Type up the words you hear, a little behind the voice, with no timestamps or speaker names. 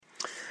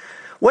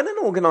When an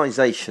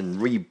organisation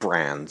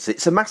rebrands,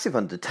 it's a massive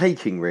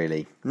undertaking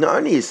really. Not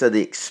only is there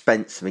the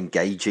expense of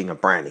engaging a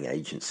branding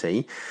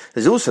agency,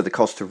 there's also the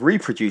cost of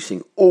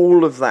reproducing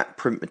all of that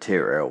print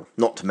material,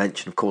 not to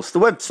mention of course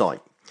the website.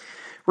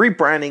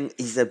 Rebranding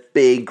is a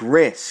big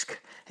risk.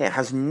 It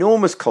has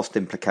enormous cost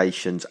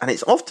implications and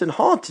it's often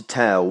hard to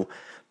tell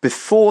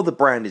before the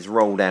brand is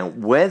rolled out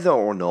whether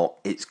or not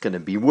it's going to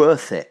be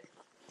worth it.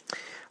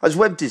 As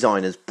web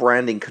designers,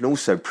 branding can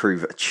also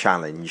prove a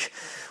challenge.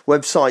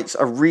 Websites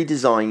are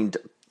redesigned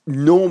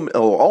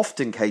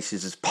often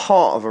cases as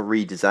part of a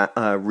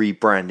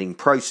rebranding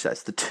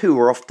process. The two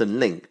are often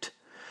linked.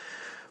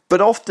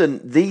 But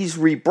often these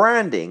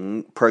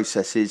rebranding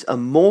processes are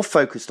more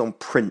focused on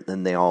print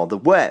than they are the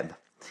web.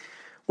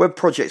 Web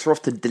projects are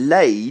often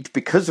delayed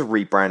because of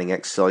rebranding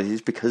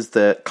exercises because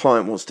the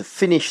client wants to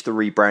finish the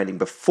rebranding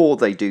before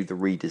they do the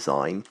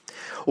redesign.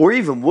 Or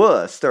even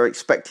worse, they're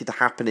expected to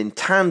happen in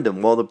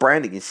tandem while the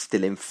branding is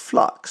still in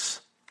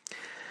flux.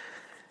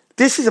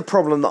 This is a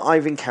problem that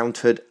I've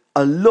encountered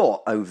a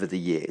lot over the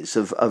years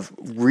of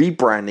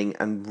rebranding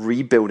and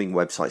rebuilding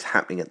websites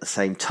happening at the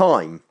same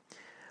time.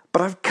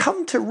 But I've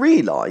come to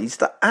realise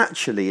that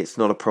actually it's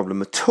not a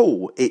problem at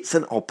all. It's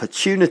an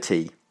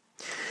opportunity.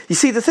 You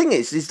see, the thing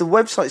is the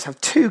websites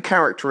have two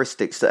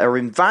characteristics that are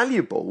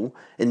invaluable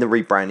in the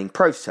rebranding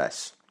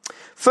process.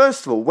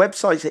 First of all,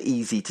 websites are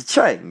easy to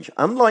change.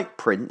 Unlike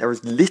print, there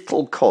is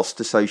little cost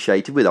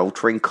associated with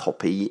altering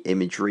copy,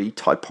 imagery,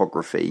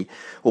 typography,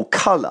 or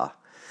colour.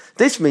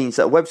 This means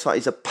that a website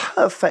is a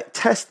perfect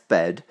test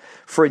bed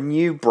for a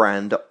new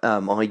brand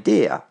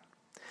idea.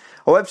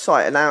 A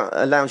website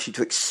allows you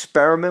to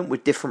experiment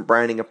with different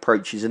branding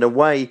approaches in a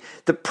way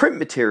that print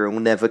material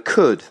never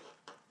could.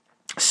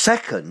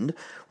 Second,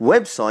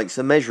 websites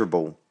are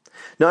measurable.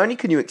 Not only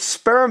can you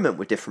experiment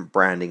with different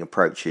branding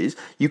approaches,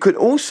 you can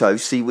also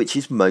see which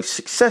is most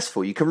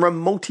successful. You can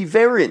run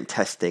multivariate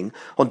testing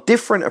on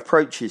different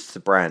approaches to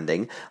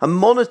branding and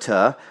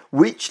monitor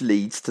which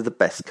leads to the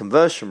best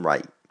conversion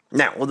rate.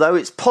 Now, although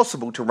it's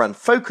possible to run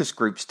focus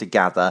groups to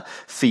gather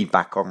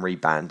feedback on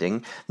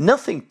rebranding,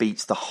 nothing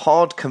beats the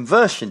hard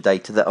conversion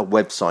data that a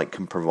website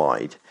can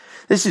provide.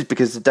 This is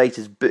because the data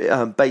is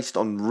based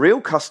on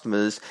real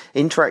customers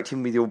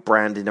interacting with your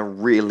brand in a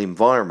real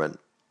environment.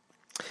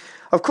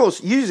 Of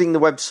course, using the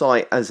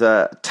website as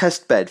a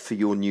test bed for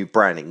your new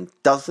branding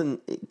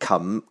doesn't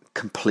come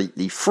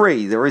completely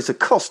free. There is a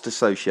cost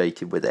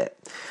associated with it.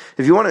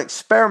 If you want to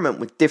experiment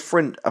with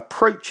different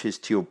approaches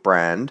to your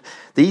brand,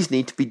 these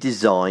need to be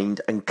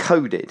designed and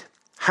coded.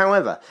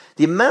 However,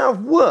 the amount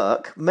of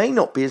work may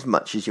not be as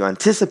much as you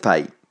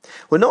anticipate.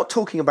 We're not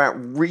talking about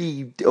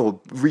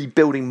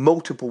rebuilding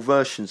multiple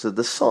versions of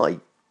the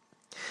site.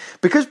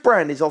 Because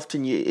brand is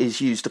often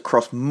used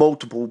across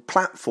multiple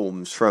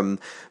platforms from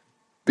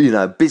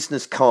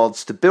business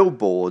cards to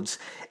billboards,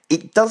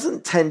 it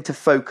doesn't tend to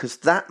focus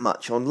that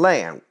much on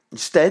layout.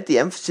 Instead, the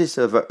emphasis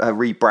of a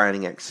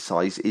rebranding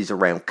exercise is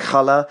around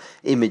colour,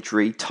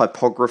 imagery,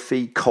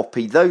 typography,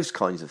 copy, those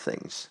kinds of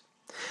things.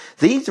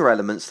 These are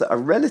elements that are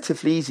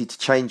relatively easy to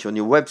change on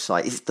your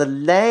website. It's the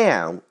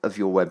layout of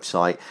your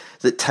website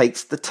that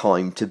takes the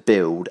time to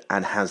build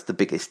and has the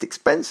biggest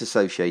expense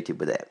associated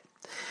with it.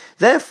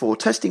 Therefore,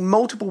 testing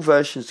multiple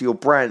versions of your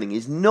branding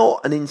is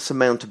not an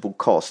insurmountable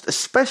cost,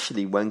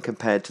 especially when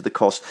compared to the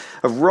cost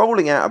of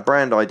rolling out a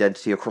brand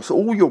identity across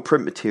all your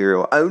print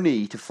material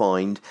only to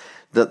find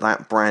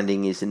that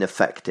branding is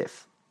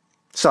ineffective.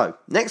 So,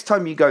 next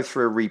time you go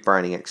through a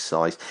rebranding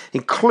exercise,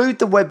 include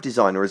the web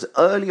designer as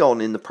early on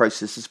in the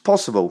process as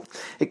possible.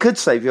 It could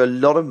save you a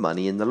lot of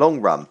money in the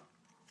long run.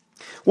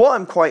 What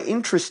I'm quite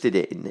interested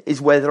in is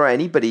whether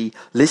anybody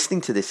listening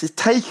to this has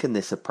taken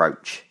this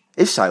approach.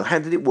 If so, how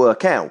did it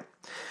work out?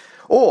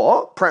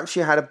 Or perhaps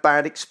you had a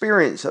bad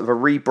experience of a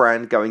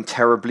rebrand going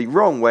terribly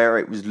wrong where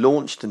it was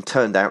launched and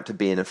turned out to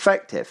be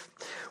ineffective.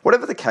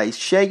 Whatever the case,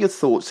 share your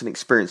thoughts and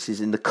experiences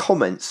in the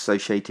comments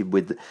associated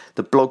with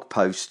the blog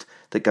post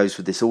that goes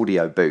with this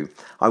audio boo.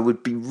 I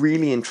would be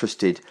really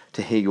interested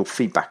to hear your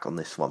feedback on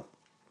this one.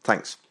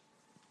 Thanks.